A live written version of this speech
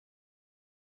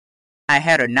I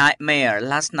had a nightmare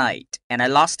last night and I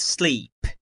lost sleep.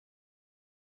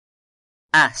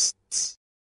 Asts,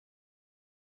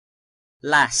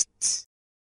 lasts,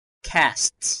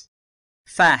 casts,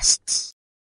 fasts.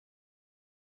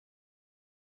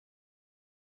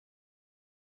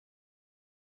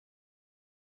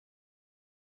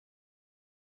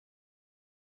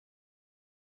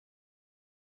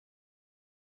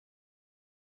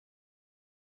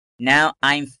 Now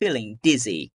I'm feeling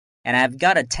dizzy and I've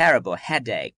got a terrible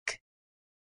headache.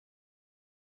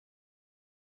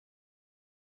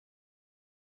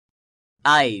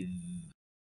 I've,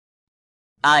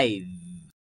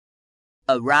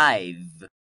 arrive,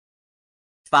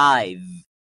 5.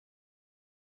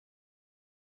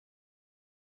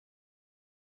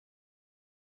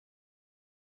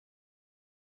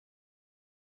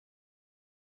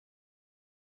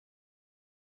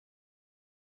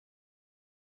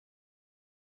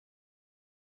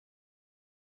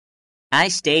 I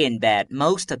stay in bed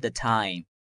most of the time,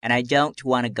 and I don't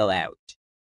want to go out.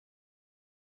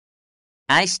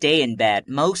 I stay in bed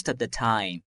most of the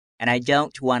time, and I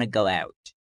don't want to go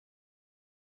out.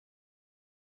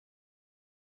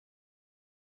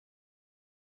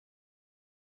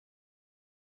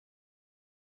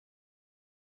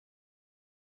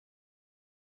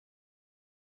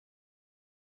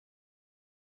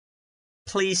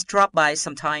 Please drop by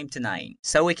sometime tonight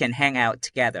so we can hang out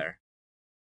together.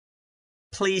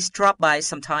 Please drop by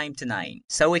sometime tonight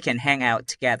so we can hang out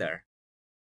together.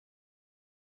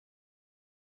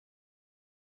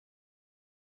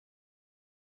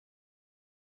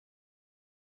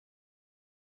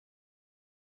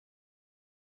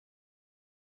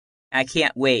 I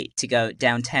can't wait to go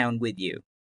downtown with you.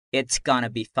 It's gonna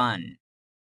be fun.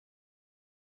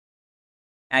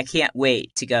 I can't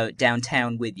wait to go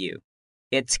downtown with you.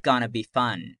 It's gonna be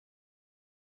fun.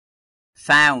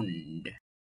 Found.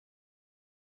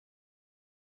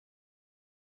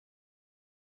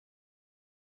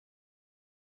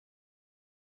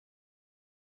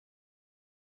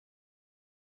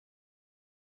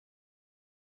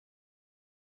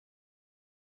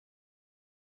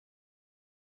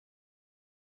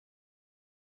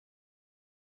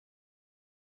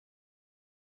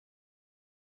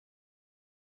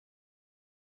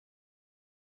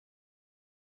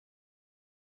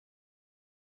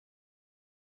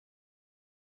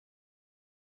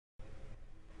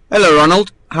 Hello,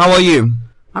 Ronald. How are you?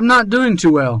 I'm not doing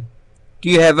too well. Do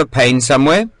you have a pain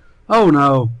somewhere? Oh,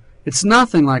 no. It's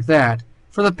nothing like that.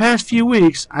 For the past few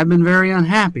weeks, I've been very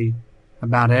unhappy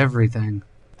about everything.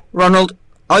 Ronald,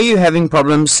 are you having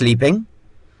problems sleeping?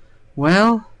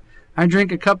 Well, I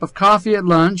drink a cup of coffee at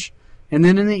lunch, and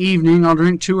then in the evening I'll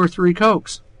drink 2 or 3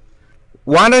 Cokes.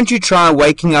 Why don't you try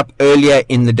waking up earlier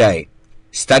in the day?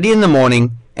 Study in the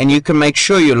morning, and you can make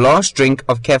sure your last drink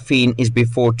of caffeine is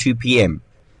before 2 p.m.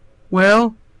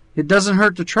 Well, it doesn't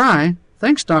hurt to try.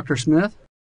 Thanks, Dr. Smith.